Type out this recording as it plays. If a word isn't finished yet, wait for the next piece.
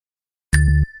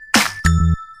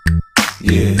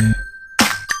Yeah.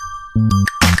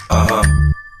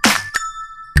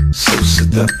 So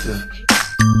seductive.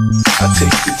 I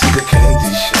take you to the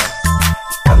candy shop.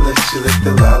 I let you lick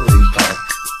the lollipop.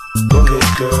 Go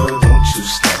ahead, girl, don't you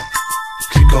stop.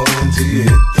 Keep going till you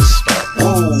hit the spot.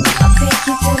 Whoa. I'll take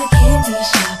you to the candy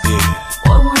shop. Yeah.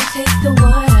 Boy, wanna taste the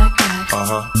what I got.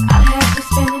 I'll have you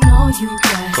spending all you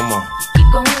got. Come on. Keep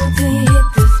going till you hit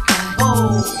the spot.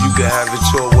 Whoa. You can have it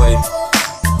your way.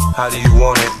 How do you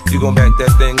want it? You gon' back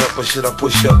that thing up or should I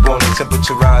push up on it?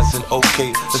 Temperature rising,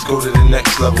 okay, let's go to the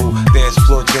next level. Dance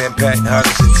floor jam-packed, hot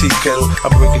as a tea kettle.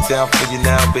 I break it down for you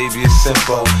now, baby, it's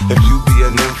simple. If you be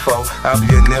a nympho, I'll be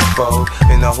a nympho.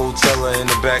 In the hotel or in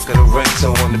the back of the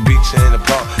rental, on the beach or in the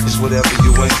park, it's whatever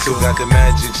you into. Got the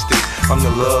magic stick, I'm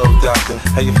the love doctor.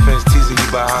 How your friends teasing you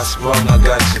about how I sprung, I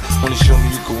got you. Wanna show me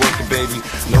you can work it, baby?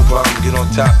 No problem, get on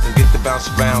top and get to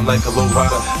bounce around like a low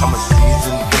rider. I'm a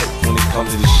seasoned vet when it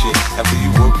comes to this shit. After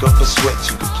you work up a sweat,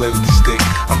 you can play with the stick.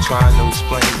 I'm trying to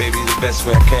explain, baby, the best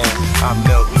way I can. I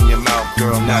melt in your mouth,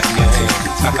 girl, not in your hand.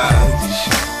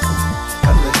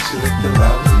 I let you lick the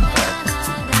lollipop.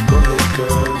 Go ahead,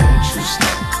 girl, don't you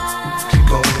stop. Keep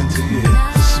going till you hit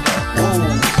the spot. Whoa.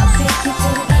 I'll take you to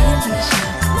the candy shop.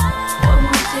 Boy,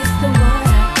 wanna taste the what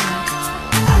I got.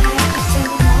 I'll have you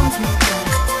spending all you got.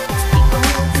 Keep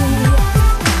going till you hit the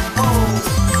spot.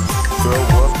 Whoa. Girl,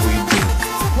 what we do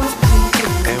What we do,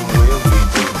 and where we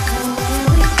do,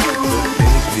 where we go. the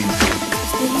things we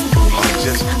do are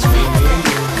just between me and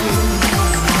you.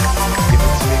 Give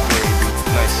it to me, baby,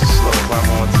 nice and slow. I'm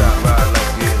on top, ride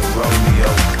like you're the Romeo.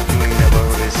 You ain't never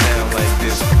heard it sound like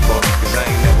this before, cause I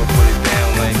ain't never put it down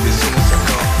like this. Soon as I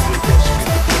come through the door, she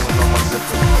get the feeling on my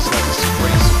zipper. It's like a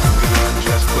spray, so you get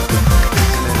undressed quicker.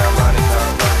 Isn't it ironic how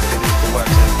ironic it is to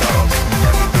watch them dogs?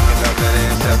 Got me thinking about that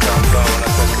ass after I'm gone. I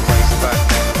touch the right spot at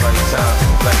the right time.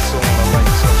 Lights on, I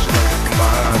like touch, she like it from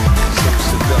behind. So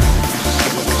seductive, just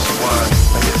give me what she want.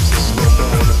 My hips are slow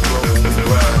on the floor when we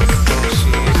grind. Don't she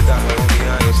ain't stopping, only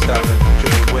I ain't stopping.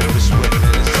 Drink wet with sweat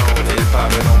and it's on. It's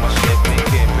popping on my champagne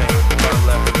campaign.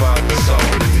 Bottle after bottle, it's on.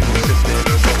 People sit there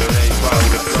and go and they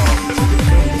bottle it on.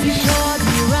 You taught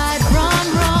me right from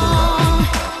wrong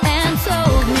and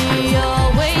told me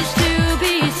always to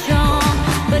be strong.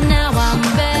 But now I'm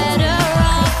better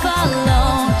off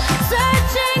alone,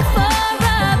 searching for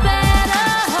a better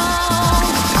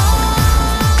home.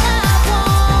 All I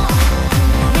want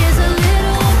is a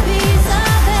little piece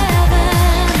of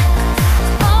heaven.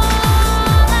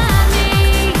 All I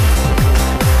need,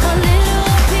 a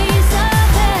little piece of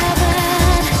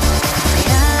heaven.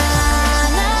 Na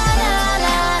na na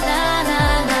na na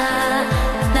na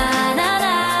na na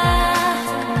na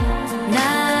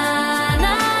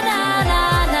na na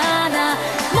na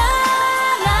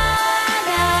na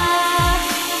na.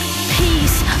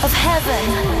 Piece of heaven.